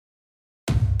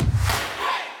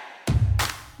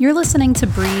You're listening to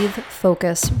Breathe,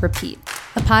 Focus, Repeat,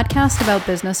 a podcast about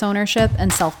business ownership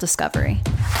and self-discovery.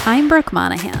 I'm Brooke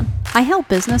Monahan. I help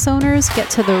business owners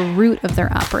get to the root of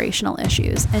their operational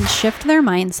issues and shift their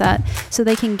mindset so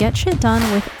they can get shit done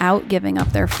without giving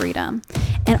up their freedom.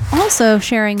 And also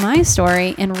sharing my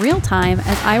story in real time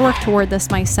as I work toward this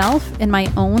myself in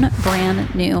my own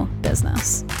brand new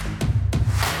business.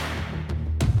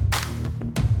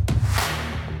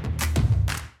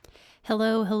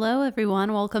 Hello,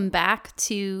 everyone. Welcome back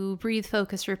to Breathe,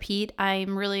 Focus, Repeat.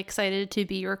 I'm really excited to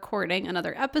be recording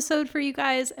another episode for you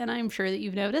guys, and I'm sure that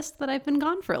you've noticed that I've been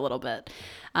gone for a little bit.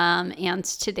 And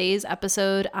today's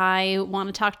episode, I want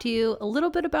to talk to you a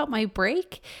little bit about my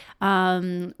break,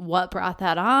 what brought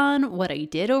that on, what I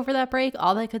did over that break,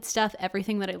 all that good stuff,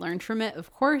 everything that I learned from it,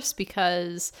 of course,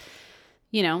 because,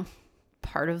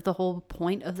 part of the whole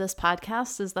point of this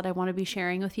podcast is that I want to be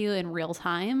sharing with you in real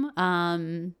time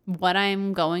what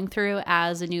I'm going through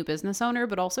as a new business owner,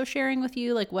 but also sharing with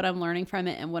you like what I'm learning from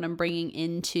it and what I'm bringing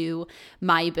into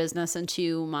my business and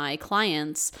to my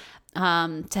clients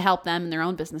to help them in their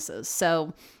own businesses.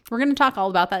 So we're going to talk all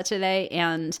about that today.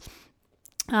 And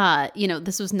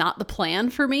this was not the plan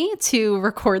for me to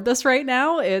record this right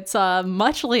now. It's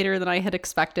much later than I had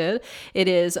expected. It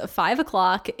is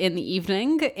 5:00 in the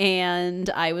evening, and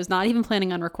I was not even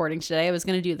planning on recording today. I was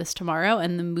going to do this tomorrow,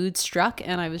 and the mood struck,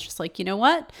 and I was just like, you know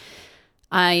what?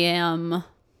 I am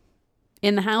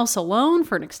in the house alone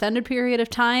for an extended period of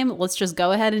time. Let's just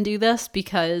go ahead and do this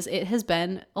because it has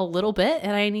been a little bit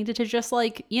and I needed to just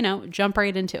jump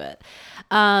right into it.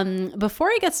 Before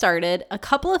I get started, a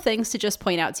couple of things to just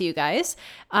point out to you guys.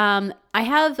 I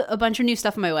have a bunch of new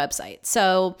stuff on my website.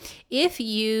 So if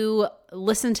you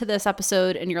listen to this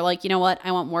episode and you're like, you know what,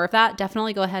 I want more of that,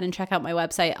 definitely go ahead and check out my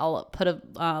website. I'll put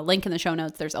a link in the show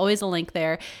notes. There's always a link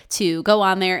there to go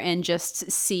on there and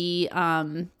just see,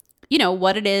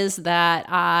 what it is that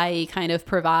I kind of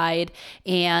provide,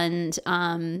 and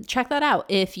check that out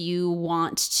if you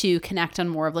want to connect on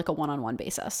more of like a one-on-one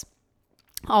basis.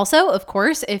 Also, of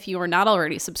course, if you are not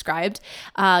already subscribed,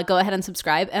 go ahead and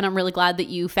subscribe. And I'm really glad that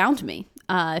you found me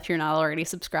if you're not already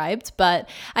subscribed. But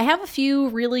I have a few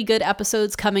really good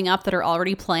episodes coming up that are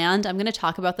already planned. I'm going to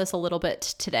talk about this a little bit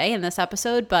today in this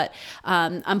episode, but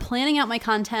I'm planning out my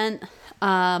content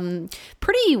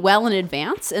pretty well in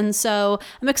advance. And so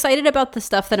I'm excited about the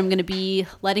stuff that I'm going to be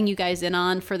letting you guys in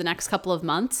on for the next couple of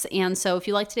months. And so if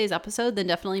you like today's episode, then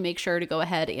definitely make sure to go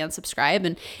ahead and subscribe.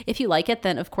 And if you like it,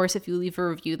 then of course, if you leave a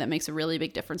review, that makes a really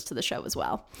big difference to the show as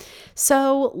well.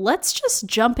 So let's just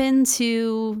jump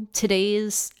into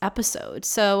today's episode.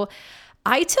 So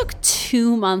I took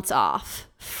 2 months off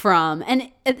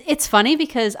and it's funny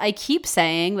because I keep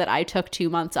saying that I took 2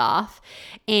 months off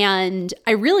and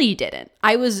I really didn't.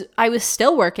 I was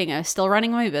still working. I was still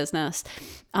running my business.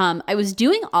 I was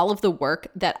doing all of the work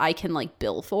that I can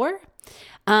bill for.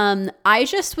 I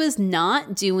just was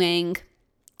not doing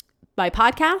my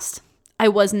podcast. I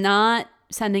was not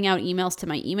sending out emails to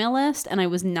my email list, and I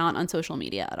was not on social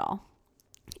media at all.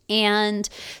 And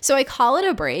so I call it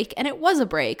a break, and it was a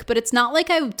break, but it's not like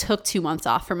I took 2 months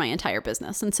off for my entire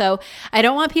business. And so I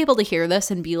don't want people to hear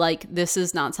this and be like, this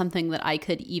is not something that I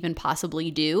could even possibly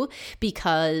do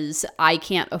because I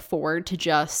can't afford to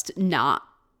just not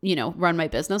run my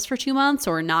business for 2 months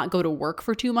or not go to work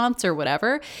for 2 months or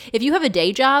whatever. If you have a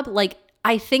day job,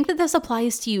 I think that this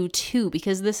applies to you too,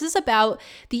 because this is about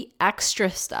the extra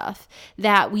stuff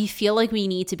that we feel like we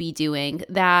need to be doing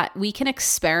that we can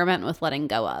experiment with letting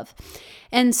go of.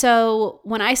 And so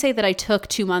when I say that I took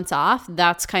 2 months off,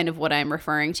 that's kind of what I'm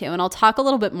referring to. And I'll talk a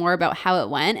little bit more about how it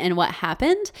went and what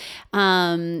happened.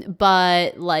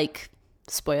 But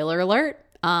spoiler alert,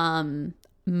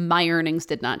 my earnings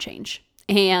did not change.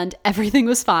 And everything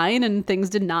was fine and things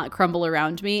did not crumble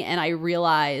around me. And I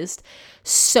realized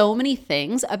so many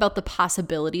things about the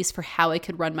possibilities for how I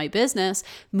could run my business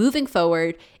moving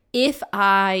forward if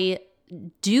I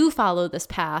do follow this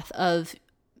path of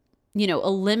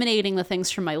eliminating the things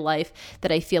from my life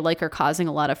that I feel like are causing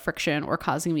a lot of friction or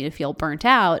causing me to feel burnt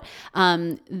out.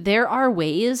 There are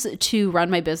ways to run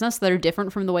my business that are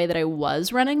different from the way that I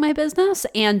was running my business.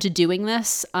 And doing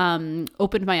this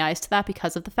opened my eyes to that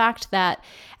because of the fact that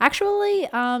actually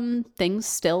things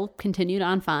still continued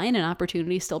on fine and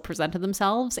opportunities still presented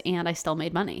themselves and I still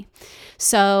made money.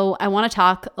 So I want to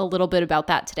talk a little bit about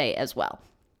that today as well.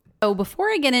 So before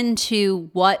I get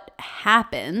into what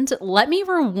happened, let me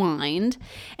rewind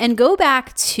and go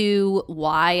back to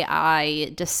why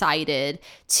I decided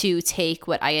to take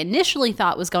what I initially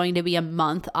thought was going to be a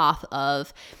month off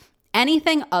of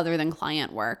anything other than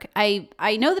client work. I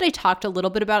know that I talked a little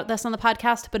bit about this on the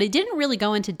podcast, but I didn't really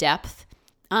go into depth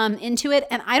into it.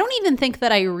 And I don't even think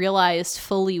that I realized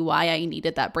fully why I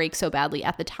needed that break so badly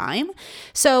at the time.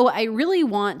 So I really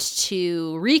want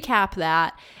to recap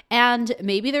that. And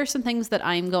maybe there's some things that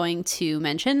I'm going to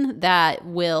mention that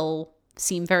will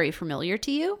seem very familiar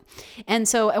to you. And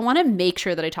so I want to make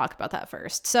sure that I talk about that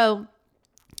first. So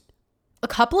a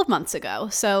couple of months ago,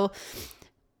 so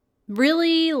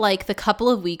really like the couple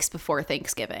of weeks before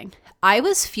Thanksgiving, I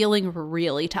was feeling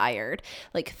really tired,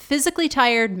 like physically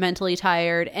tired, mentally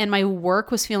tired, and my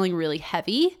work was feeling really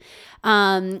heavy.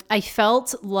 I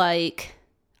felt like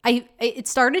it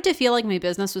started to feel like my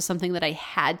business was something that I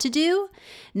had to do,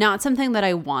 not something that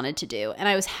I wanted to do. And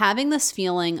I was having this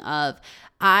feeling of,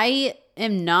 I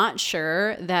am not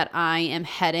sure that I am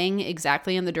heading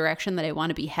exactly in the direction that I want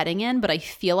to be heading in, but I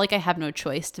feel like I have no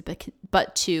choice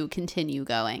but to continue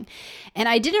going. And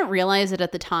I didn't realize it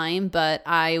at the time, but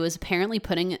I was apparently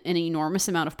putting an enormous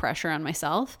amount of pressure on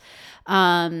myself.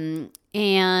 And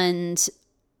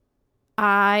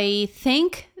I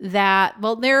think that,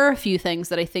 well, there are a few things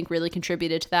that I think really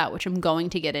contributed to that, which I'm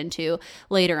going to get into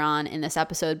later on in this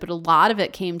episode, but a lot of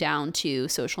it came down to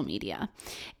social media.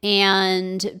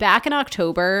 And back in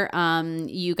October,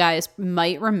 you guys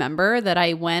might remember that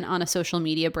I went on a social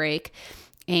media break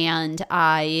and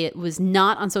I was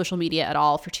not on social media at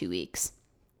all for 2 weeks.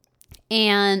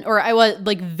 Or I was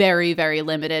like very, very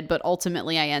limited, but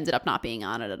ultimately I ended up not being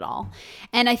on it at all.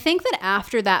 And I think that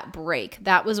after that break,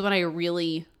 that was when I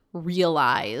really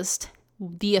realized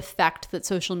the effect that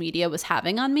social media was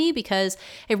having on me, because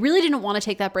I really didn't want to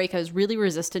take that break. I was really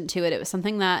resistant to it. It was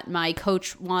something that my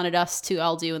coach wanted us to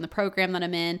all do in the program that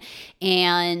I'm in.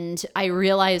 And I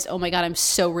realized, oh my God, I'm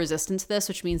so resistant to this,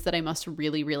 which means that I must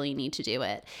really, really need to do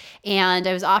it. And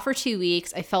I was off for 2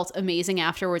 weeks. I felt amazing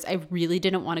afterwards. I really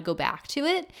didn't want to go back to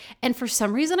it. And for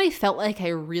some reason, I felt like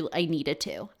I needed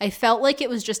to. I felt like it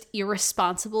was just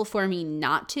irresponsible for me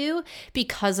not to,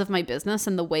 because of my business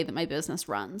and the way that my business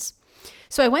runs.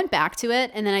 So I went back to it,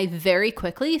 and then I very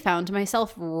quickly found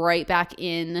myself right back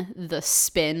in the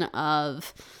spin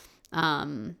of this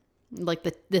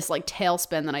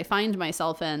tailspin that I find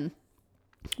myself in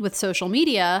with social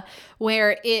media,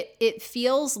 where it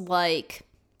feels like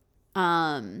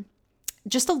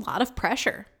just a lot of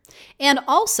pressure. And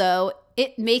also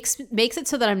it makes it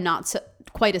so that I'm not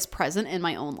quite as present in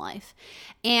my own life.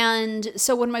 And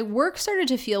so when my work started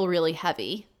to feel really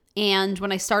heavy, and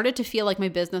when I started to feel like my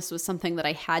business was something that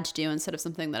I had to do instead of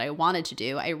something that I wanted to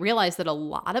do, I realized that a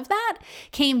lot of that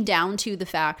came down to the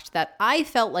fact that I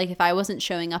felt like if I wasn't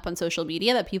showing up on social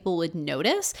media, that people would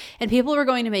notice, and people were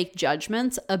going to make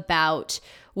judgments about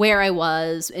where I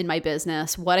was in my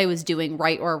business, what I was doing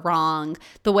right or wrong,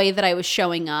 the way that I was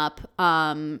showing up.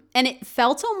 And it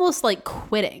felt almost like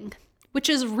quitting, which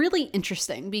is really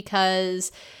interesting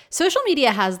because social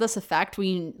media has this effect.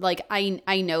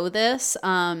 I know this,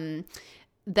 that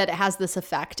it has this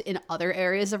effect in other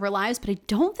areas of our lives, but I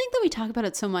don't think that we talk about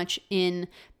it so much in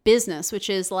business, which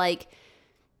is like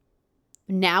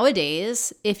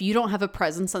nowadays, if you don't have a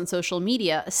presence on social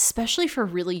media, especially for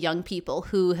really young people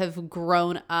who have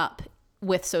grown up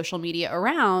with social media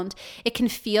around, it can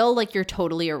feel like you're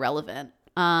totally irrelevant.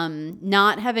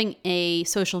 Not having a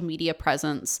social media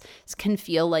presence can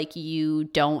feel like you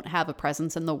don't have a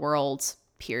presence in the world,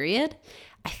 period.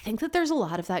 I think that there's a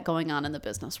lot of that going on in the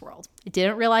business world. I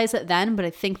didn't realize it then, but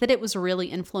I think that it was really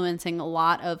influencing a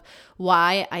lot of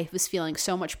why I was feeling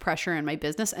so much pressure in my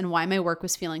business and why my work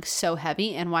was feeling so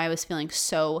heavy and why I was feeling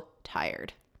so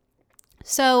tired.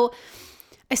 So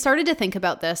I started to think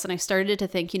about this, and I started to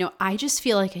think, I just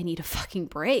feel like I need a fucking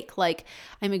break. Like,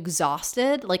 I'm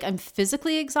exhausted, like I'm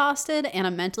physically exhausted and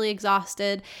I'm mentally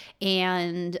exhausted.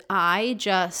 And I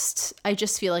just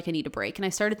feel like I need a break. And I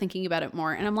started thinking about it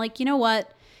more, and I'm like, you know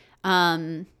what?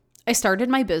 I started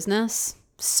my business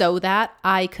so that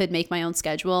I could make my own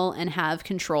schedule and have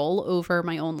control over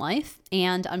my own life.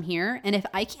 And I'm here. And if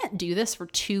I can't do this for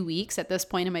 2 weeks at this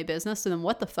point in my business, then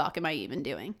what the fuck am I even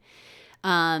doing?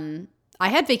 I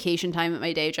had vacation time at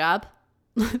my day job.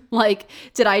 Like,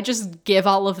 did I just give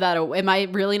all of that away? Am I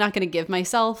really not going to give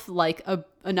myself like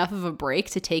enough of a break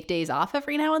to take days off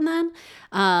every now and then?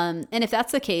 And if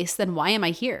that's the case, then why am I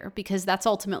here? Because that's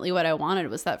ultimately what I wanted,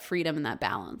 was that freedom and that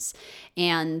balance.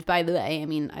 And by the way, I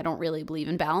mean, I don't really believe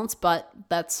in balance, but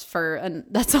that's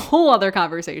a whole other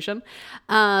conversation.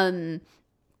 But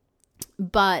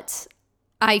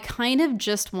I kind of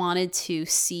just wanted to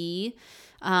see.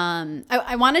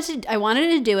 I wanted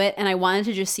to do it, and I wanted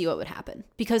to just see what would happen,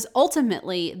 because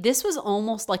ultimately this was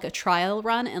almost like a trial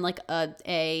run and like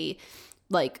a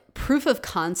proof of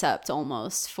concept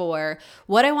almost for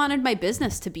what I wanted my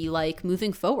business to be like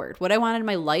moving forward, what I wanted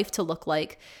my life to look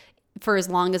like for as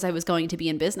long as I was going to be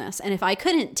in business. And if I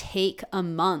couldn't take a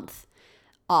month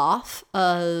off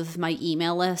of my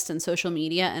email list and social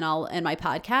media and my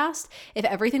podcast, if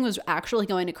everything was actually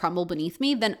going to crumble beneath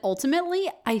me, then ultimately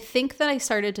I think that I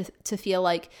started to feel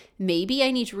like maybe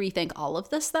I need to rethink all of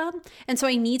this then. And so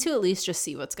I need to at least just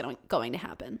see what's going to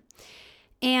happen.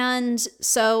 And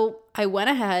so I went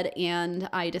ahead and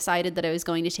I decided that I was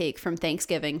going to take from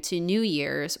Thanksgiving to New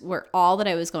Year's, where all that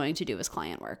I was going to do was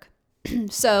client work.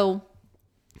 So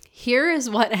here is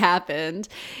what happened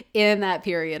in that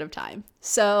period of time.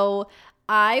 So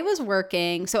I was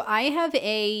working. So I have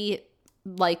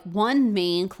one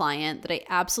main client that I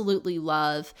absolutely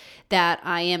love that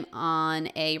I am on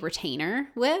a retainer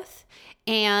with.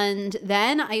 And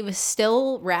then I was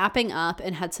still wrapping up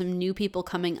and had some new people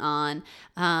coming on.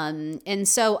 And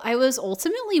so I was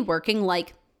ultimately working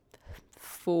like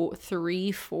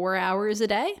 3-4 hours a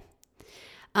day.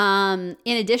 In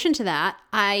addition to that,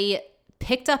 I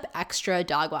picked up extra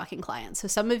dog walking clients. So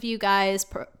some of you guys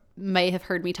may have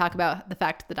heard me talk about the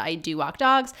fact that I do walk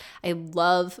dogs. I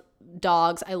love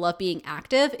dogs. I love being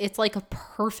active. It's like a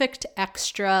perfect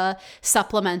extra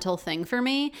supplemental thing for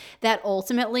me that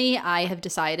ultimately I have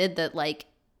decided that like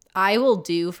I will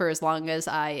do for as long as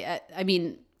I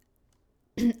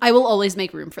will always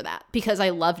make room for that because I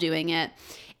love doing it.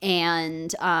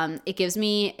 And it gives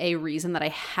me a reason that I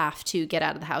have to get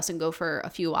out of the house and go for a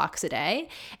few walks a day.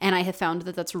 And I have found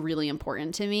that that's really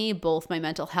important to me, both my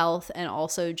mental health and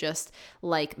also just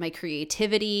like my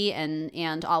creativity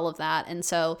and all of that. And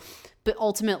so, but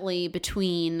ultimately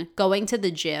between going to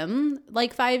the gym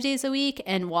like 5 days a week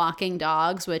and walking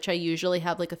dogs, which I usually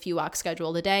have like a few walks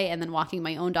scheduled a day, and then walking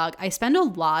my own dog, I spend a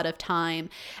lot of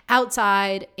time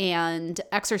outside and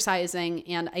exercising.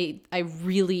 And I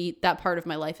really, that part of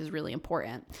my life is really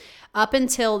important. Up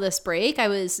until this break, I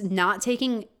was not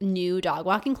taking new dog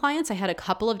walking clients. I had a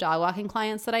couple of dog walking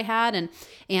clients that I had,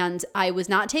 and I was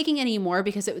not taking any more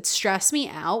because it would stress me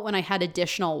out when I had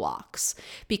additional walks,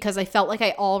 because I felt like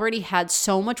I already had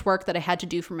so much work that I had to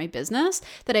do for my business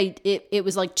that it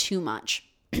was like too much.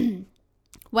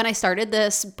 When I started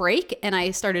this break and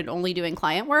I started only doing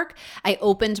client work, I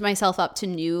opened myself up to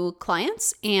new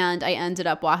clients and I ended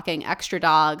up walking extra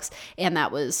dogs, and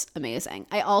that was amazing.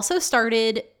 I also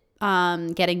started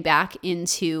getting back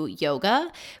into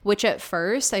yoga, which at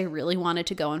first I really wanted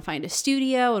to go and find a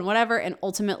studio and whatever, and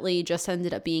ultimately just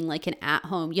ended up being like an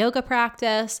at-home yoga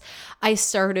practice. I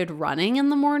started running in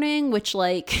the morning, which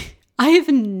like I've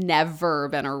never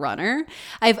been a runner.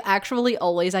 I've actually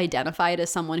always identified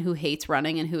as someone who hates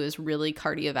running and who is really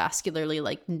cardiovascularly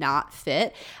like not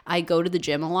fit. I go to the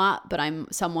gym a lot, but I'm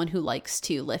someone who likes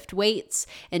to lift weights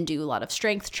and do a lot of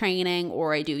strength training,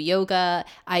 or I do yoga.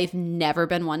 I've never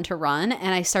been one to run,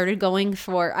 and I started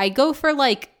I go for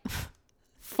like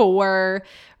 4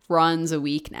 runs a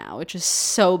week now, which is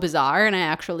so bizarre, and I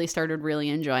actually started really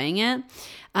enjoying it.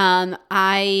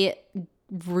 I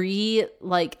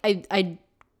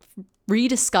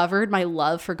rediscovered my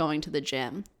love for going to the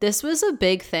gym. This was a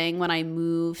big thing when I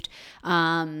moved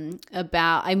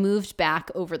I moved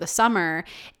back over the summer,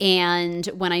 and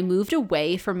when I moved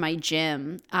away from my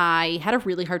gym, I had a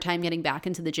really hard time getting back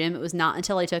into the gym. It was not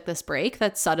until I took this break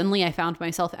that suddenly I found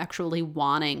myself actually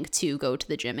wanting to go to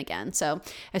the gym again. So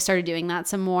I started doing that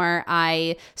some more.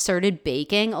 I started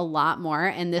baking a lot more,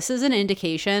 and this is an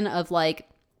indication of like,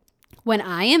 when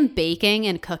I am baking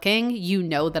and cooking, you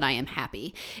know that I am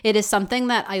happy. It is something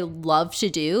that I love to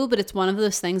do, but it's one of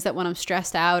those things that when I'm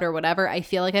stressed out or whatever, I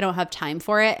feel like I don't have time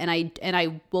for it, and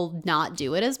I will not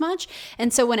do it as much.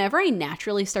 And so whenever I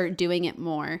naturally start doing it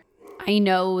more, I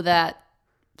know that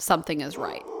something is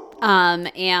right.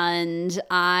 And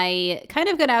I kind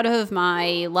of got out of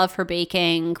my love for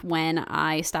baking when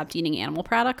I stopped eating animal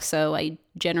products. So I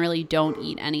generally don't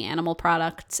eat any animal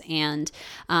products. And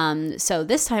so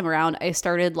this time around, I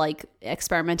started like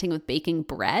experimenting with baking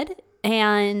bread.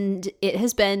 And it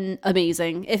has been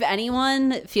amazing. If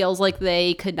anyone feels like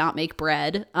they could not make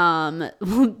bread,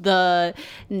 the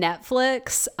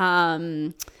Netflix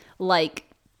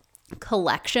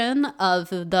collection of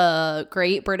the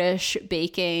Great British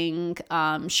Baking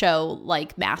show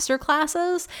like master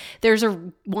classes. There's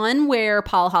one where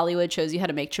Paul Hollywood shows you how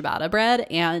to make ciabatta bread,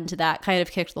 and that kind of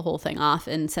kicked the whole thing off.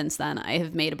 And since then I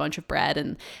have made a bunch of bread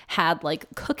and had like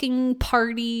cooking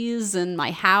parties in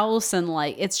my house, and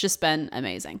like it's just been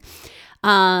amazing.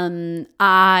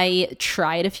 I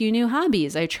tried a few new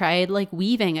hobbies. I tried like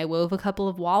weaving. I wove a couple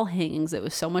of wall hangings. It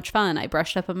was so much fun. I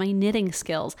brushed up on my knitting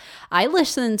skills. I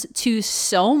listened to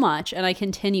so much, and I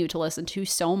continue to listen to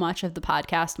so much of the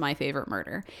podcast My Favorite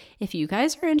Murder. If you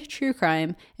guys are into true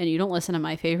crime and you don't listen to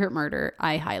My Favorite Murder,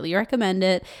 I highly recommend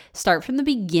it. Start from the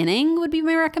beginning would be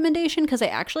my recommendation, because I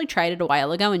actually tried it a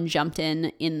while ago and jumped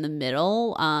in the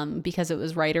middle because it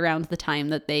was right around the time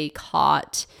that they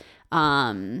caught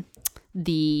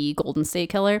the Golden State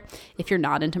Killer. If you're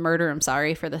not into murder, I'm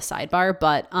sorry for the sidebar,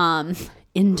 but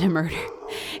into murder.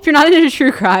 If you're not into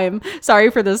true crime, sorry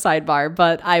for the sidebar,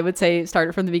 but I would say start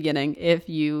it from the beginning if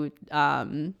you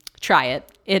try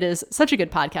it. It is such a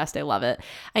good podcast. I love it.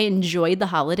 I enjoyed the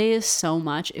holidays so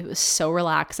much. It was so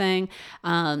relaxing.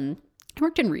 I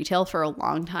worked in retail for a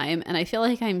long time, and I feel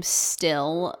like I'm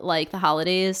still like the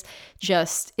holidays.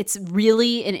 It's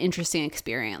really an interesting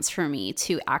experience for me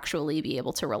to actually be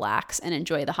able to relax and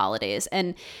enjoy the holidays.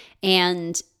 And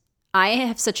I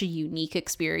have such a unique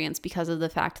experience because of the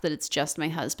fact that it's just my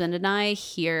husband and I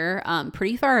here,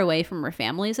 pretty far away from our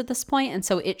families at this point. And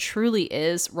so it truly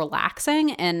is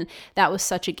relaxing. And that was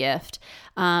such a gift.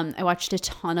 I watched a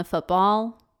ton of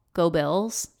football. Go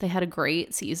Bills. They had a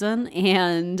great season.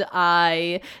 And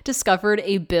I discovered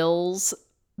a Bills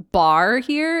bar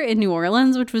here in New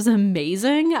Orleans, which was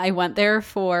amazing. I went there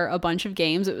for a bunch of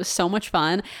games. It was so much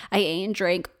fun. I ate and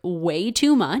drank way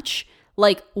too much,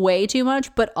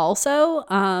 but also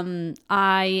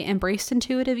I embraced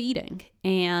intuitive eating,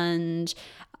 and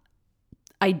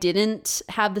I didn't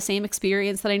have the same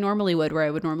experience that I normally would, where I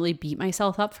would normally beat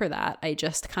myself up for that. I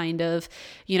just kind of,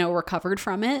 recovered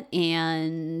from it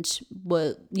and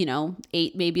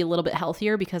ate maybe a little bit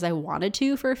healthier because I wanted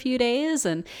to for a few days.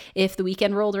 And if the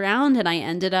weekend rolled around and I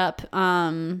ended up,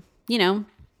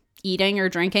 eating or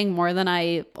drinking more than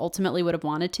I ultimately would have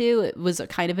wanted to, it was a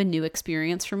kind of a new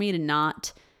experience for me to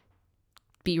not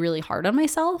be really hard on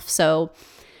myself. So,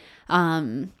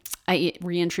 I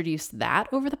reintroduced that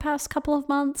over the past couple of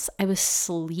months. I was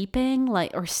sleeping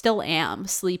still am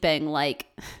sleeping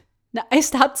I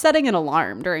stopped setting an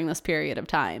alarm during this period of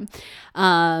time.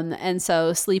 And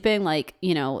so sleeping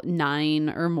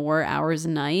 9 or more hours a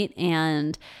night.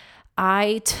 And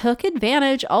I took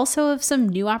advantage also of some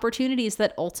new opportunities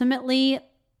that ultimately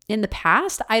in the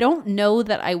past, I don't know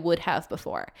that I would have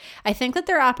before. I think that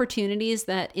there are opportunities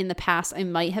that in the past I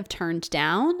might have turned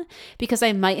down because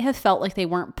I might have felt like they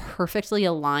weren't perfectly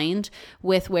aligned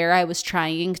with where I was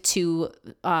trying to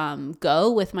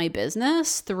go with my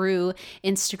business through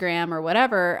Instagram or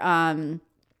whatever.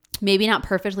 Maybe not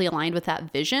perfectly aligned with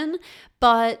that vision,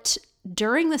 but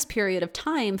during this period of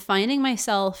time, finding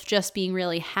myself just being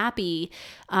really happy,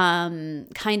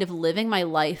 kind of living my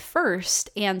life first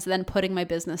and then putting my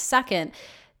business second,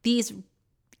 these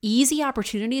easy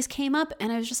opportunities came up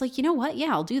and I was just like, you know what?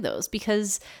 Yeah, I'll do those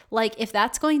because if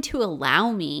that's going to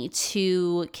allow me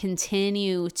to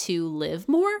continue to live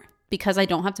more, because I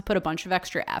don't have to put a bunch of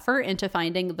extra effort into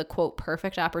finding the quote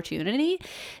perfect opportunity,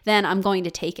 then I'm going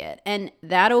to take it. And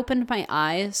that opened my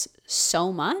eyes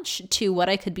so much to what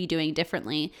I could be doing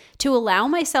differently to allow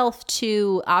myself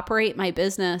to operate my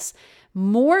business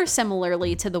more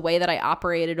similarly to the way that I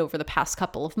operated over the past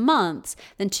couple of months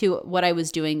than to what I was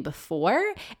doing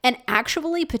before, and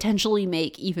actually potentially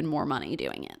make even more money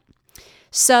doing it.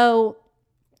 So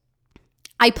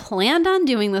I planned on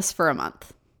doing this for a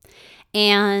month.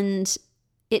 And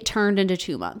it turned into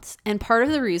 2 months. And part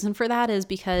of the reason for that is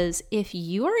because if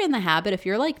you're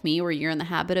like me, where you're in the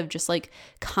habit of just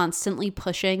constantly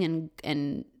pushing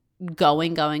and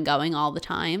going all the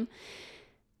time,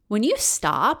 when you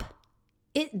stop,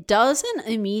 it doesn't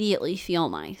immediately feel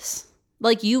nice.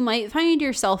 You might find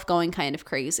yourself going kind of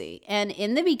crazy. And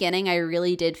in the beginning, I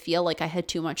really did feel like I had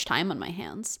too much time on my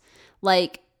hands.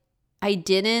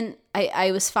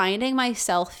 I was finding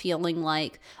myself feeling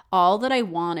like all that I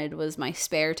wanted was my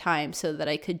spare time so that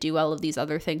I could do all of these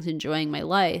other things, enjoying my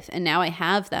life. And now I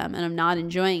have them and I'm not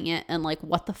enjoying it. And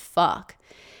what the fuck?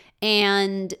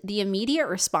 And the immediate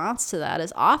response to that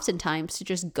is oftentimes to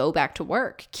just go back to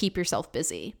work, keep yourself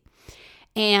busy.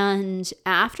 And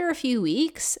after a few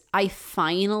weeks, I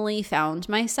finally found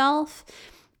myself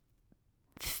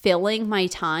filling my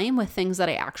time with things that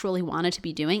I actually wanted to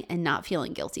be doing and not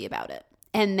feeling guilty about it.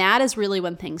 And that is really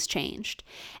when things changed.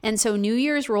 And so New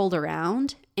Year's rolled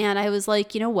around and I was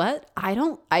like, you know what?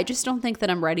 I just don't think that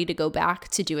I'm ready to go back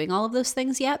to doing all of those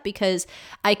things yet, because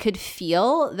I could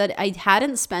feel that I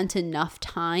hadn't spent enough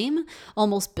time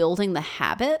almost building the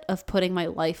habit of putting my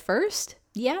life first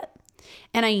yet.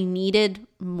 And I needed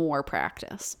more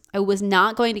practice. I was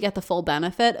not going to get the full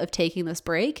benefit of taking this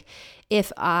break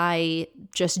if I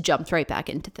just jumped right back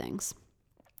into things.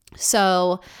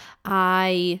 So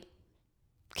I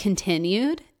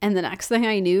continued, and the next thing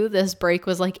I knew, this break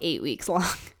was like 8 weeks long.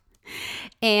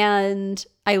 And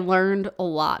I learned a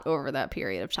lot over that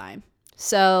period of time.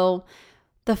 So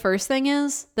the first thing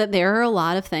is that there are a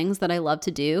lot of things that I love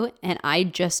to do, and I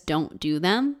just don't do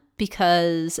them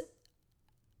because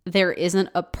there isn't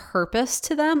a purpose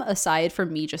to them aside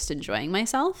from me just enjoying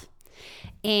myself.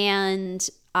 And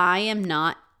I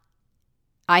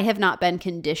have not been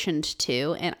conditioned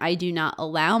to, and I do not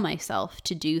allow myself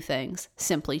to do things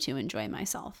simply to enjoy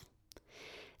myself.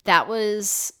 That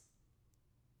was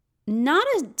not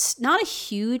a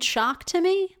huge shock to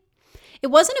me. It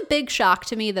wasn't a big shock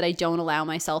to me that I don't allow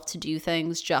myself to do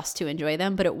things just to enjoy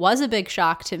them, but it was a big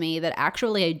shock to me that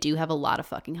actually I do have a lot of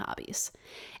fucking hobbies.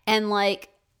 And like,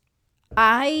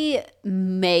 I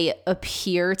may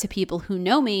appear to people who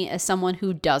know me as someone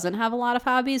who doesn't have a lot of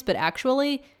hobbies, but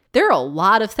actually there are a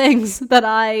lot of things that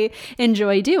I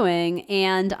enjoy doing.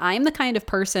 And I'm the kind of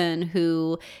person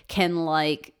who can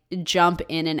like jump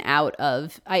in and out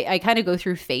of, I kind of go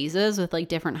through phases with like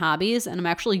different hobbies, and I'm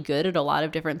actually good at a lot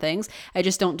of different things. I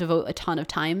just don't devote a ton of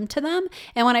time to them.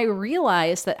 And when I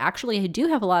realized that actually I do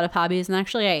have a lot of hobbies, and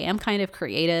actually I am kind of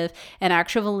creative, and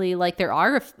actually like there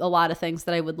are a lot of things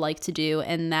that I would like to do,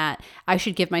 and that I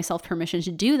should give myself permission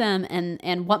to do them,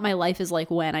 and what my life is like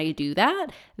when I do that,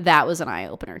 that was an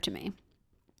eye-opener to me.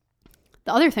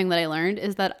 The other thing that I learned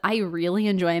is that I really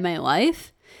enjoy my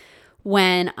life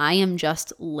when I am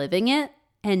just living it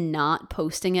and not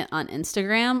posting it on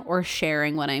Instagram or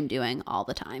sharing what I'm doing all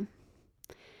the time.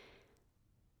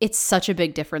 It's such a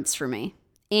big difference for me.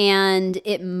 And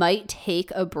it might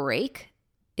take a break.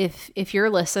 If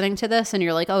you're listening to this and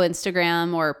you're like, oh,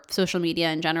 Instagram or social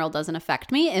media in general doesn't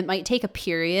affect me, it might take a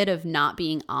period of not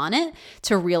being on it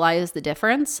to realize the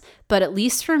difference. But at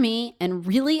least for me, and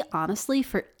really honestly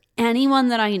for anyone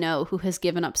that I know who has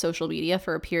given up social media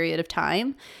for a period of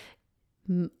time,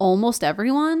 almost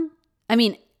everyone, I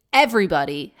mean,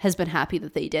 everybody has been happy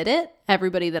that they did it.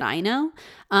 Everybody that I know.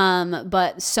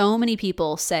 But so many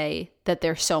people say that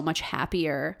they're so much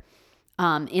happier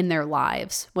in their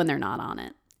lives when they're not on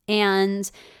it.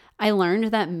 And I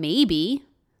learned that maybe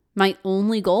my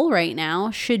only goal right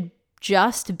now should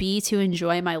just be to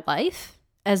enjoy my life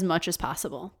as much as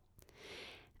possible.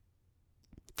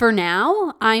 For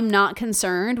now, I'm not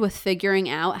concerned with figuring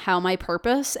out how my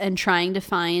purpose and trying to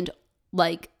find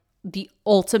like the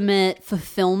ultimate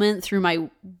fulfillment through my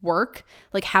work,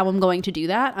 like how I'm going to do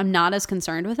that. I'm not as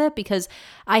concerned with it because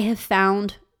I have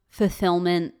found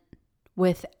fulfillment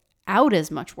without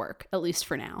as much work, at least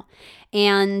for now.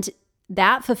 And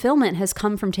that fulfillment has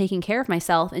come from taking care of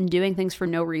myself and doing things for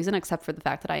no reason except for the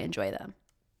fact that I enjoy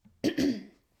them.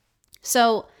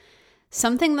 So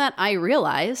something that I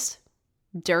realized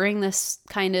during this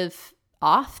kind of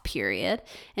off period,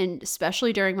 and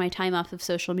especially during my time off of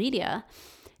social media,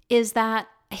 is that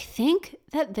I think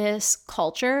that this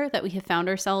culture that we have found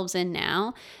ourselves in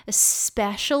now,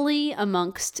 especially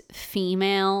amongst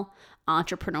female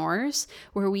entrepreneurs,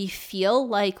 where we feel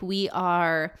like we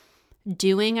are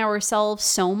doing ourselves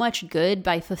so much good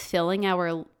by fulfilling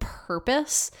our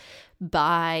purpose,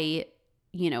 by,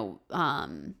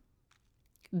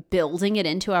 building it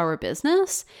into our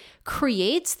business,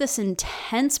 creates this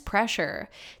intense pressure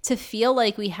to feel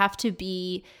like we have to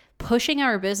be pushing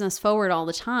our business forward all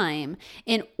the time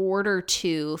in order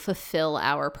to fulfill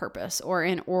our purpose or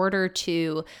in order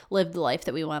to live the life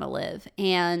that we want to live.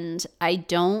 And I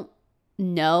don't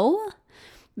know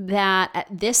that at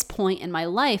this point in my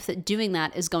life that doing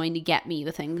that is going to get me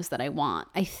the things that I want.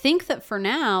 I think that for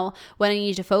now, what I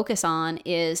need to focus on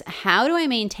is how do I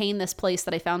maintain this place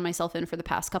that I found myself in for the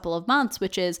past couple of months,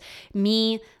 which is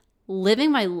me living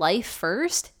my life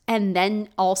first and then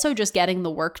also just getting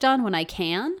the work done when I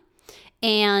can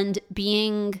and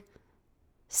being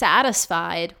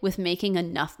satisfied with making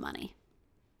enough money.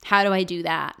 How do I do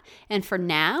that? And for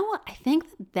now, I think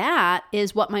that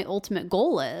is what my ultimate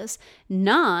goal is,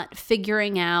 not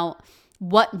figuring out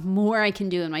what more I can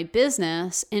do in my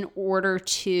business in order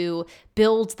to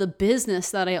build the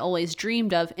business that I always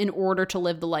dreamed of in order to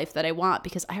live the life that I want,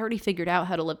 because I already figured out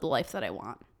how to live the life that I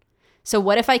want. So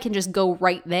what if I can just go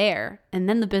right there and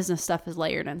then the business stuff is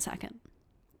layered in second?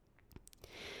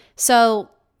 So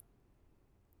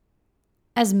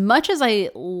as much as I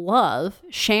love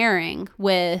sharing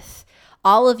with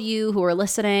all of you who are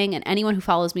listening and anyone who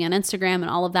follows me on Instagram and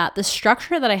all of that, the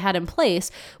structure that I had in place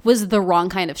was the wrong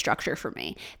kind of structure for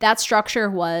me. That structure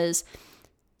was,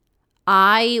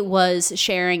 I was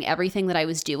sharing everything that I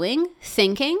was doing,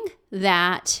 thinking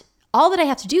that all that I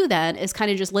have to do then is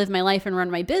kind of just live my life and run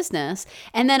my business.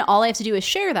 And then all I have to do is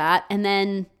share that. And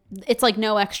then it's like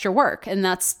no extra work. And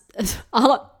that's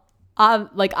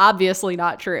like obviously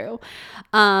not true.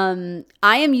 I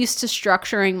am used to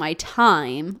structuring my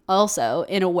time also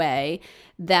in a way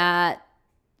that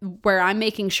where I'm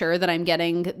making sure that I'm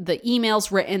getting the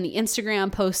emails written, the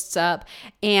Instagram posts up,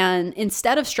 and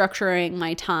instead of structuring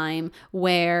my time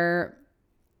where,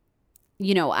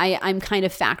 you know, I'm kind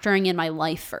of factoring in my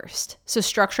life first. So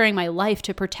structuring my life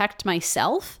to protect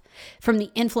myself from the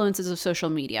influences of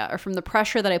social media or from the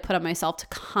pressure that I put on myself to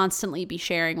constantly be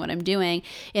sharing what I'm doing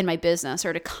in my business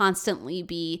or to constantly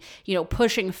be, you know,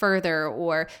 pushing further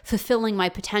or fulfilling my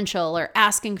potential or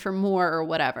asking for more or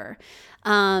whatever.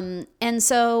 And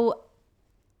so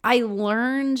I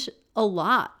learned a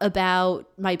lot about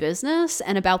my business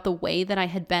and about the way that I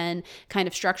had been kind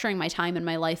of structuring my time in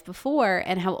my life before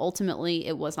and how ultimately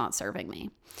it was not serving me.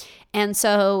 And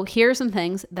so here are some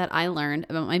things that I learned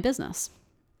about my business.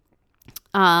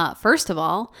 First of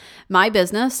all, my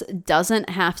business doesn't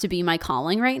have to be my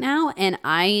calling right now, and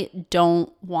I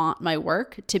don't want my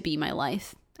work to be my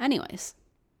life anyways.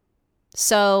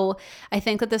 So I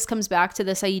think that this comes back to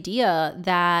this idea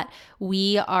that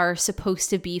we are supposed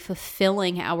to be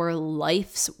fulfilling our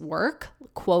life's work,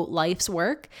 quote, life's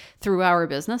work, through our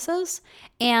businesses.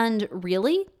 And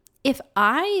really, if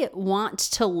I want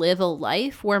to live a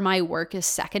life where my work is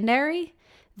secondary,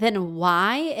 then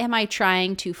why am I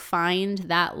trying to find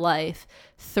that life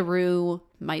through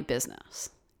my business?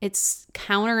 It's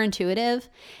counterintuitive.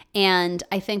 And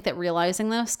I think that realizing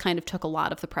this kind of took a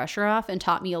lot of the pressure off and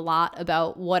taught me a lot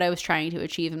about what I was trying to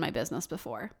achieve in my business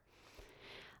before.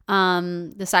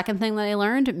 The second thing that I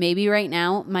learned, maybe right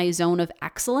now, my zone of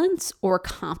excellence or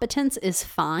competence is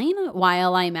fine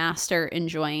while I master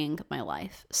enjoying my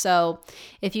life. So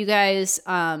if you guys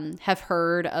have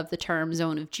heard of the term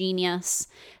zone of genius,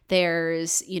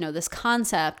 there's, you know, this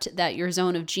concept that your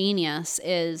zone of genius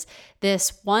is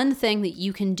this one thing that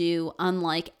you can do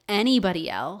unlike anybody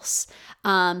else,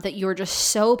 that you're just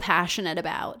so passionate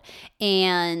about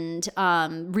and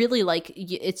really like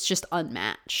it's just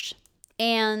unmatched.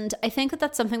 And I think that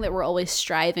that's something that we're always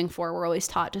striving for. We're always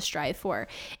taught to strive for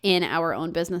in our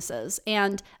own businesses.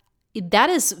 And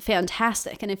that is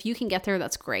fantastic. And if you can get there,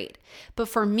 that's great. But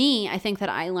for me, I think that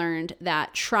I learned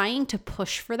that trying to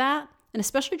push for that, and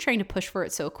especially trying to push for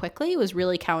it so quickly, was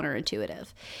really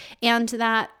counterintuitive. And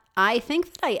that I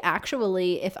think that I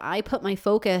actually, if I put my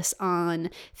focus on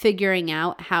figuring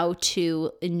out how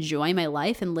to enjoy my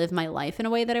life and live my life in a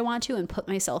way that I want to and put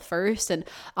myself first and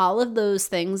all of those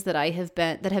things that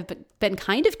have been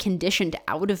kind of conditioned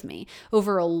out of me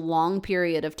over a long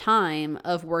period of time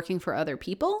of working for other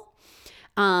people,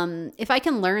 if I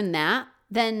can learn that,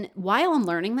 then while I'm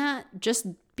learning that, just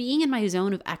being in my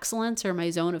zone of excellence or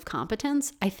my zone of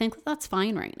competence, I think that that's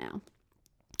fine right now.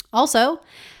 Also,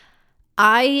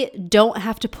 I don't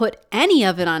have to put any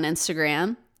of it on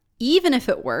Instagram, even if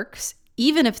it works,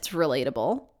 even if it's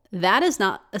relatable. That is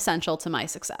not essential to my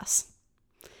success.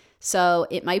 So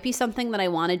it might be something that I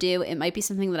want to do. It might be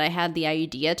something that I had the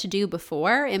idea to do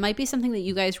before. It might be something that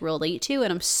you guys relate to,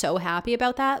 and I'm so happy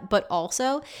about that. But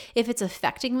also, if it's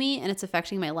affecting me and it's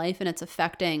affecting my life and it's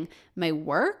affecting my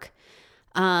work,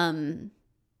 then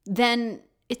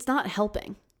it's not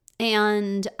helping.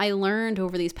 And I learned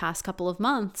over these past couple of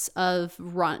months of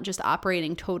just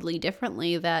operating totally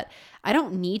differently that I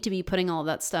don't need to be putting all of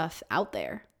that stuff out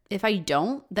there. If I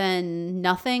don't, then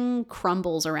nothing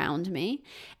crumbles around me.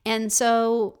 And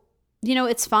so, you know,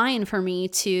 it's fine for me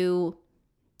to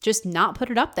just not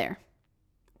put it up there.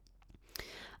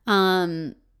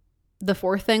 The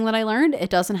fourth thing that I learned, it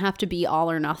doesn't have to be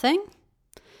all or nothing.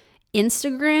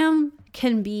 Instagram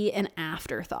can be an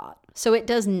afterthought. So it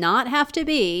does not have to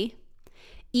be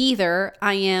either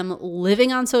I am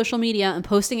living on social media and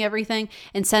posting everything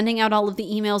and sending out all of the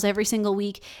emails every single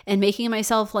week and making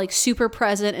myself like super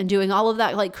present and doing all of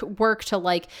that like work to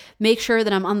like make sure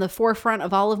that I'm on the forefront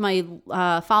of all of my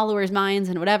followers' minds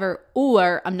and whatever,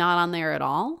 or I'm not on there at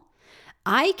all.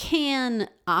 I can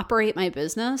operate my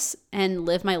business and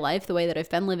live my life the way that I've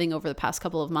been living over the past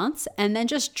couple of months and then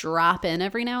just drop in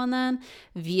every now and then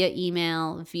via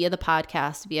email, via the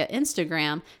podcast, via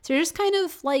Instagram. So just kind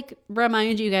of like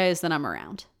remind you guys that I'm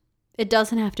around. It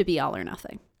doesn't have to be all or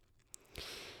nothing.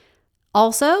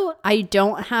 Also, I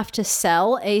don't have to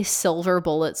sell a silver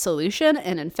bullet solution.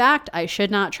 And in fact, I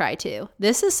should not try to.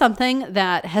 This is something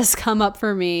that has come up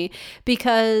for me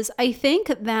because I think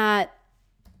that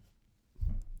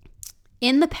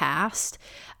in the past,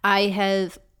 I'm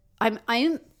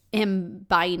am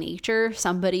by nature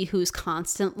somebody who's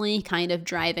constantly kind of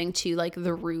driving to like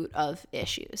the root of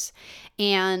issues.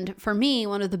 And for me,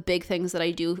 one of the big things that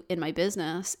I do in my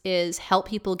business is help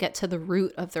people get to the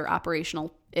root of their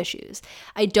operational issues.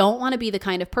 I don't want to be the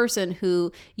kind of person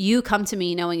who you come to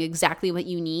me knowing exactly what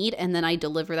you need and then I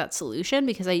deliver that solution,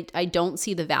 because I don't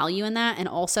see the value in that. And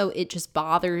also it just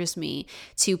bothers me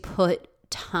to put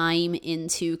time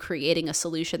into creating a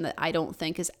solution that I don't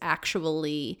think is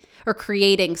actually, or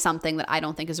creating something that I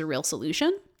don't think is a real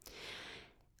solution.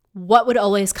 What would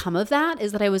always come of that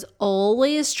is that I was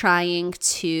always trying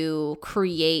to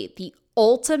create the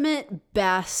ultimate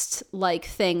best like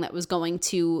thing that was going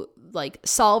to like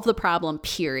solve the problem,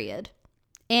 period.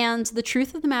 And the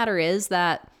truth of the matter is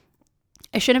that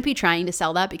I shouldn't be trying to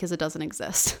sell that, because it doesn't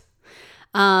exist.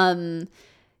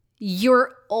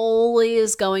 You're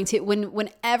always going to,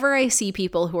 whenever I see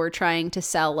people who are trying to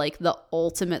sell like the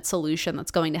ultimate solution that's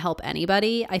going to help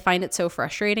anybody, I find it so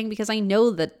frustrating, because I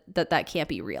know that can't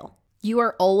be real. You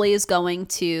are always going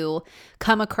to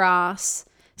come across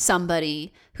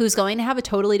somebody who's going to have a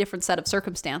totally different set of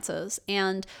circumstances.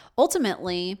 And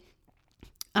ultimately,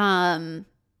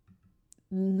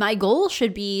 my goal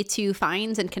should be to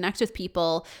find and connect with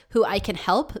people who I can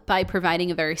help by providing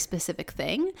a very specific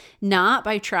thing, not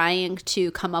by trying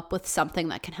to come up with something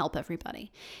that can help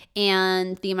everybody.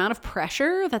 And the amount of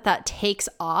pressure that takes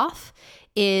off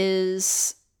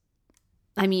is,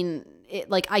 I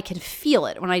can feel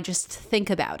it when I just think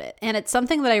about it. And it's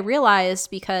something that I realized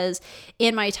because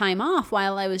in my time off,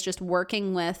 while I was just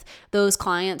working with those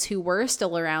clients who were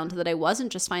still around, that I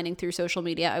wasn't just finding through social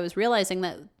media, I was realizing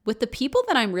that with the people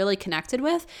that I'm really connected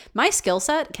with, my skill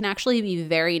set can actually be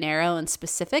very narrow and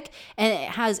specific, and it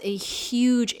has a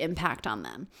huge impact on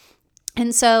them.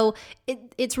 And so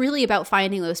it's really about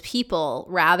finding those people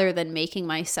rather than making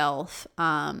myself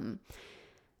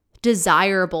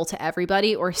desirable to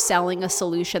everybody or selling a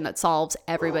solution that solves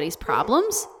everybody's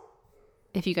problems.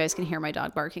 If you guys can hear my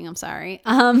dog barking, I'm sorry.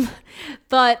 And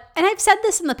I've said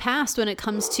this in the past when it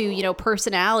comes to,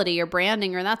 personality or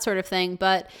branding or that sort of thing.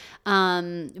 But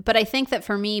I think that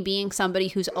for me, being somebody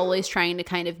who's always trying to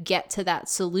kind of get to that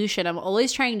solution, I'm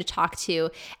always trying to talk to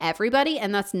everybody,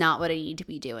 and that's not what I need to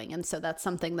be doing. And so that's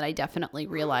something that I definitely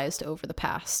realized over the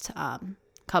past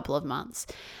couple of months.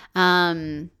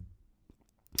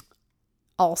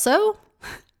 Also,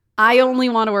 I only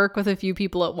want to work with a few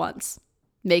people at once,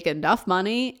 make enough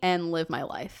money, and live my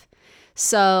life.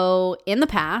 So in the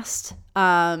past,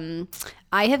 I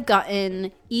have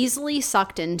gotten easily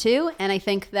sucked into, and I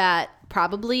think that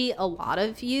probably a lot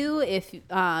of you, if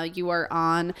you are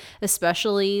on,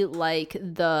 especially like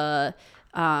the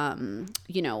in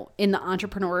the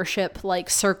entrepreneurship like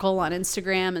circle on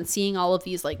Instagram, and seeing all of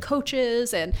these like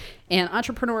coaches and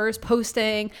entrepreneurs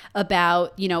posting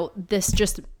about, this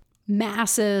just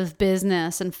massive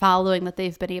business and following that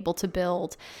they've been able to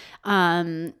build.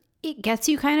 It gets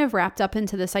you kind of wrapped up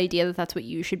into this idea that that's what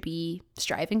you should be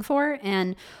striving for.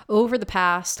 And over the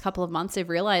past couple of months, I've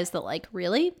realized that like,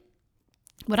 really,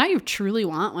 what I truly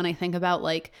want when I think about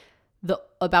like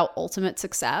about ultimate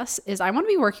success is I want to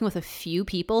be working with a few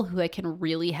people who I can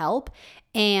really help.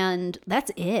 And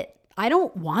that's it. I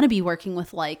don't want to be working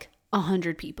with like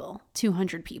 100 people,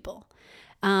 200 people.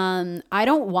 I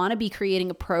don't want to be creating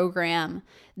a program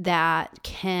that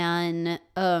can,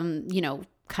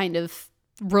 kind of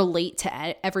relate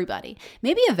to everybody.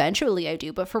 Maybe eventually I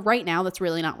do, but for right now, that's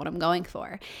really not what I'm going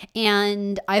for.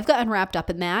 And I've gotten wrapped up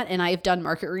in that, and I've done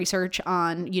market research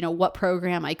on, what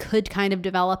program I could kind of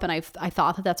develop, and I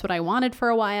thought that that's what I wanted for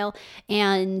a while.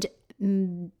 And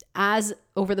as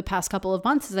over the past couple of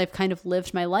months, as I've kind of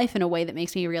lived my life in a way that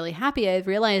makes me really happy, I've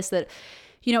realized that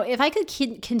if I could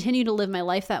continue to live my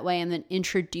life that way and then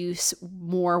introduce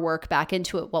more work back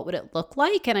into it, what would it look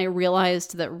like? And I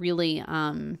realized that really,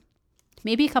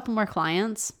 maybe a couple more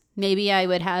clients, maybe I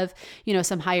would have,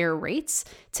 some higher rates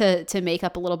to make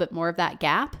up a little bit more of that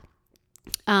gap.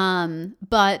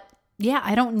 But yeah,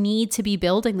 I don't need to be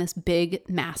building this big,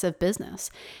 massive business.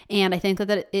 And I think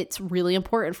that it's really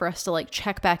important for us to like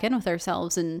check back in with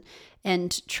ourselves and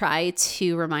try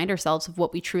to remind ourselves of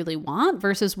what we truly want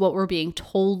versus what we're being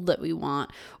told that we want,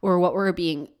 or what we're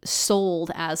being sold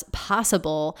as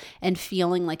possible, and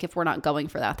feeling like if we're not going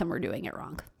for that, then we're doing it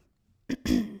wrong.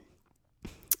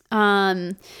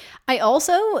 I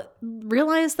also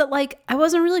realized that like I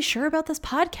wasn't really sure about this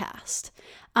podcast.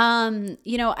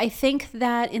 I think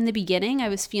that in the beginning I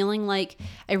was feeling like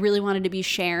I really wanted to be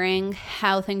sharing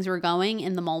how things were going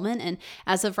in the moment. And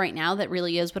as of right now, that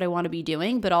really is what I want to be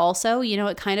doing. But also,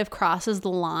 it kind of crosses the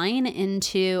line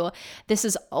into this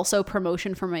is also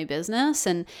promotion for my business.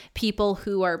 And people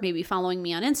who are maybe following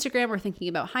me on Instagram or thinking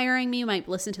about hiring me might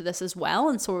listen to this as well.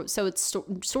 And so it's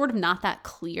sort of not that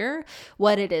clear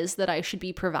what it is that I should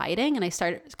be providing. And I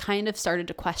started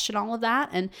to question all of that.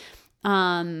 And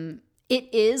it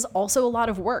is also a lot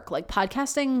of work. Like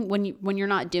podcasting, when you're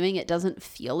not doing it, doesn't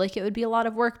feel like it would be a lot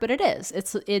of work, but it is.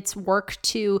 It's work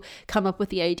to come up with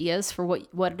the ideas for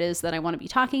what it is that I want to be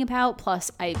talking about.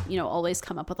 Plus, I always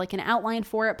come up with like an outline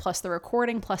for it. Plus the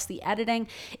recording, plus the editing.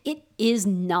 It is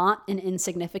not an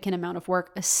insignificant amount of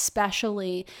work,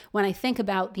 especially when I think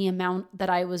about the amount that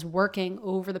I was working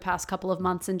over the past couple of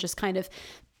months and just kind of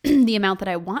the amount that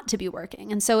I want to be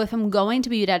working. And so if I'm going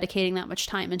to be dedicating that much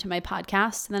time into my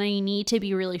podcast, then I need to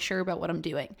be really sure about what I'm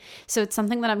doing. So it's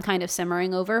something that I'm kind of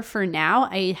simmering over for now.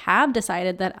 I have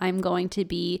decided that I'm going to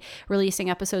be releasing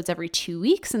episodes every 2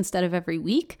 weeks instead of every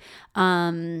week.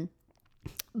 But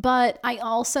I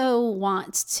also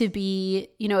want to be,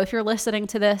 if you're listening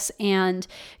to this and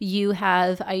you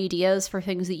have ideas for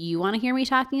things that you want to hear me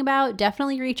talking about,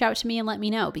 definitely reach out to me and let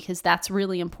me know, because that's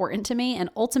really important to me.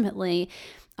 And ultimately,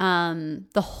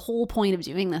 the whole point of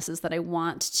doing this is that I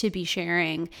want to be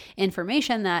sharing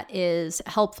information that is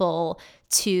helpful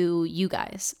to you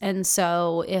guys. And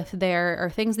so if there are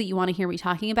things that you want to hear me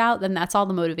talking about, then that's all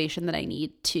the motivation that I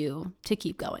need to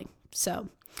keep going. So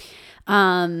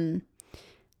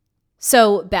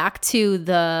back to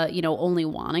the, only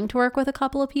wanting to work with a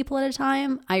couple of people at a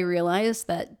time, I realized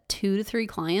that 2 to 3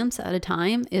 clients at a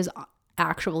time is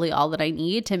actually all that I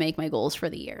need to make my goals for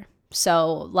the year.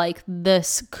 So like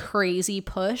this crazy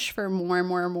push for more and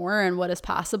more and more and what is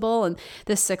possible, and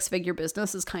this 6-figure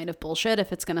business is kind of bullshit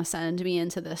if it's going to send me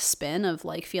into this spin of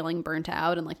like feeling burnt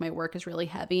out and like my work is really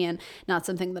heavy and not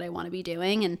something that I want to be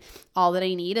doing. And all that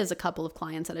I need is a couple of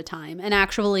clients at a time. And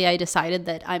actually I decided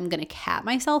that I'm going to cap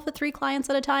myself at 3 clients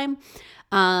at a time.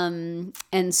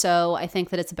 And so I think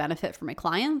that it's a benefit for my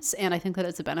clients, and I think that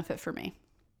it's a benefit for me.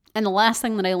 And the last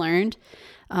thing that I learned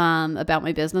about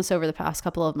my business over the past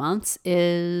couple of months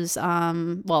is, I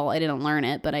didn't learn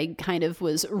it, but I kind of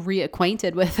was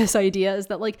reacquainted with this idea, is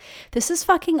that like, this is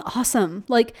fucking awesome.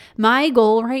 Like my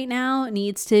goal right now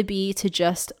needs to be to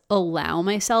just allow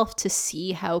myself to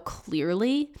see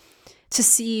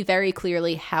very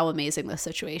clearly how amazing this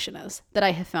situation is that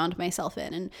I have found myself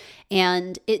in.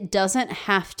 And it doesn't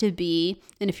have to be,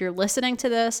 and if you're listening to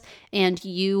this and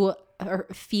you are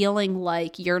feeling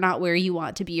like you're not where you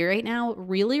want to be right now,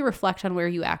 really reflect on where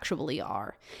you actually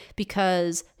are.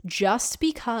 Because just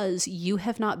because you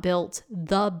have not built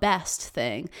the best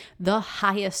thing, the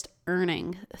highest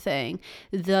earning thing,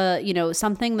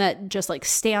 something that just like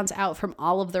stands out from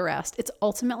all of the rest, it's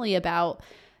ultimately about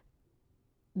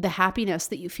the happiness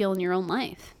that you feel in your own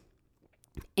life.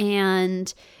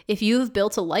 And if you've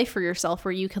built a life for yourself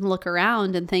where you can look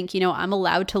around and think, I'm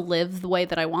allowed to live the way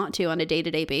that I want to on a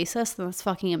day-to-day basis, then that's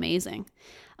fucking amazing.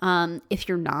 If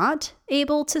you're not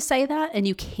able to say that and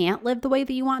you can't live the way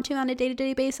that you want to on a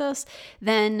day-to-day basis,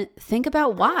 then think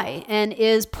about why. And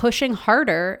is pushing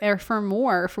harder or for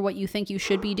more for what you think you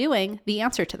should be doing the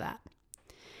answer to that?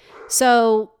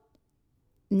 So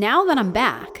now that I'm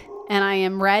back and I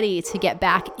am ready to get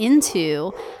back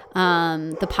into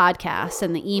the podcast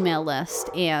and the email list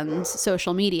and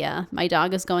social media, my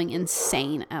dog is going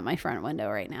insane at my front window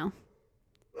right now.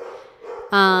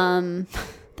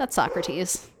 That's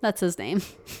Socrates. That's his name.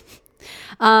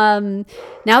 Now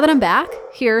that I'm back,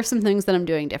 here are some things that I'm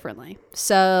doing differently.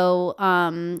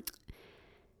 So,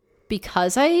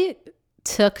 because I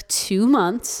took 2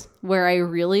 months where I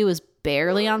really was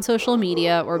barely on social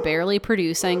media or barely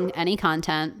producing any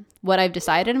content, what I've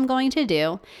decided I'm going to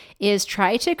do is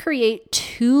try to create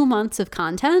 2 months of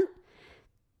content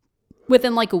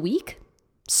within like a week.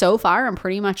 So far, I'm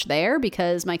pretty much there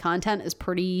because my content is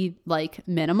pretty like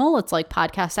minimal. It's like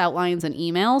podcast outlines and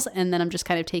emails. And then I'm just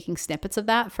kind of taking snippets of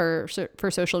that for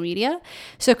social media.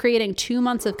 So creating 2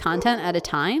 months of content at a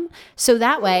time. So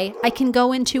that way I can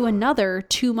go into another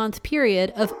 2-month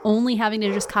period of only having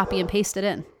to just copy and paste it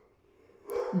in.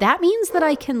 That means that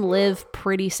I can live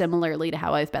pretty similarly to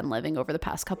how I've been living over the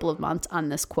past couple of months on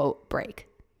this quote break.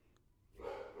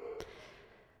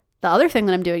 The other thing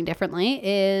that I'm doing differently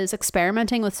is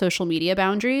experimenting with social media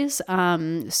boundaries.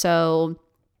 So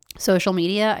Social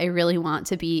media, I really want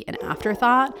to be an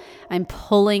afterthought. I'm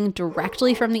pulling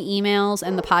directly from the emails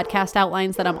and the podcast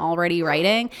outlines that I'm already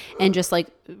writing and just like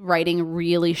writing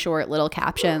really short little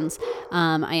captions.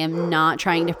 I am not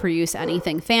trying to produce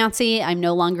anything fancy. I'm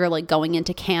no longer like going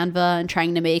into Canva and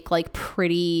trying to make like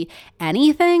pretty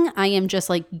anything. I am just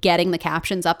like getting the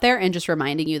captions up there and just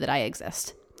reminding you that I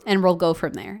exist. And we'll go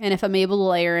from there. And if I'm able to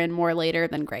layer in more later,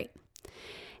 then great.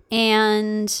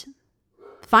 And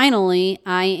finally,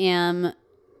 I am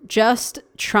just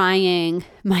trying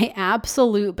my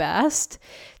absolute best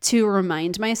to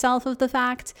remind myself of the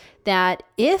fact that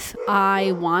if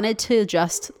I wanted to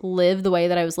just live the way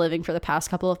that I was living for the past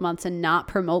couple of months and not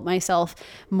promote myself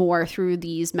more through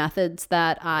these methods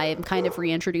that I'm kind of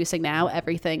reintroducing now,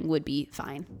 everything would be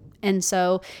fine. And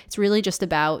so it's really just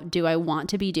about, do I want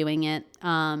to be doing it?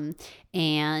 I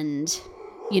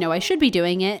should be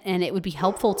doing it and it would be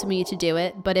helpful to me to do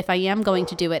it. But if I am going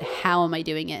to do it, how am I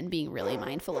doing it? And being really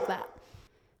mindful of that.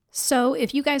 So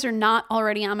if you guys are not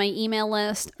already on my email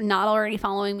list, not already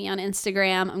following me on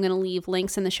Instagram, I'm going to leave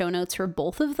links in the show notes for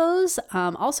both of those.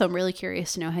 Also, I'm really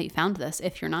curious to know how you found this.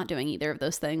 If you're not doing either of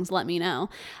those things, let me know.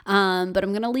 But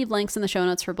I'm going to leave links in the show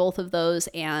notes for both of those.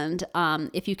 And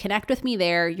if you connect with me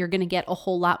there, you're going to get a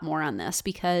whole lot more on this,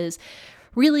 because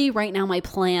really, right now, my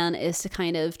plan is to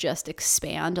kind of just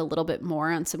expand a little bit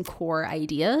more on some core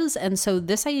ideas. And so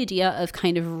this idea of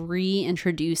kind of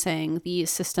reintroducing these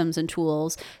systems and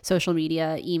tools, social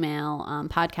media, email,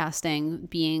 podcasting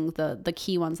being the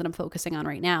key ones that I'm focusing on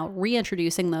right now,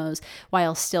 reintroducing those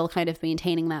while still kind of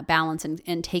maintaining that balance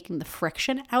and taking the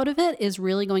friction out of it is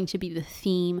really going to be the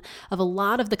theme of a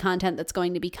lot of the content that's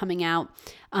going to be coming out.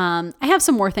 I have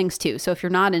some more things too. So if you're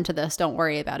not into this, don't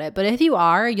worry about it. But if you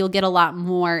are, you'll get a lot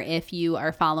more if you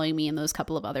are following me in those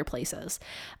couple of other places.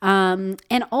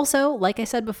 And also, like I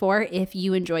said before, if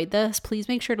you enjoyed this, please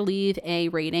make sure to leave a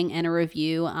rating and a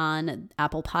review on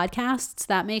Apple Podcasts.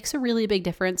 That makes a really big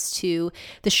difference to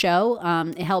the show.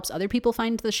 It helps other people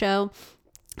find the show.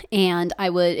 And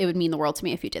it would mean the world to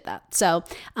me if you did that. So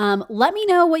let me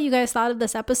know what you guys thought of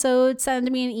this episode. Send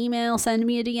me an email, send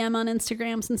me a DM on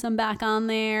Instagram since I'm back on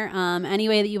there. Any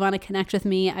way that you want to connect with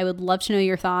me, I would love to know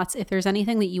your thoughts. If there's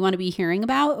anything that you want to be hearing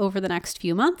about over the next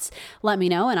few months, let me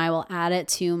know and I will add it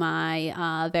to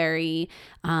my very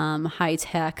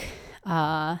high-tech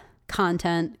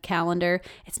content calendar.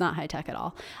 It's not high tech at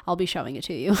all. I'll be showing it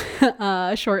to you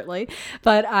shortly,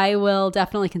 but I will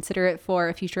definitely consider it for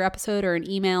a future episode or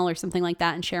an email or something like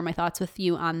that and share my thoughts with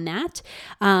you on that.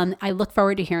 I look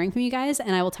forward to hearing from you guys,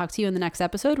 and I will talk to you in the next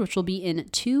episode, which will be in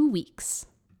 2 weeks.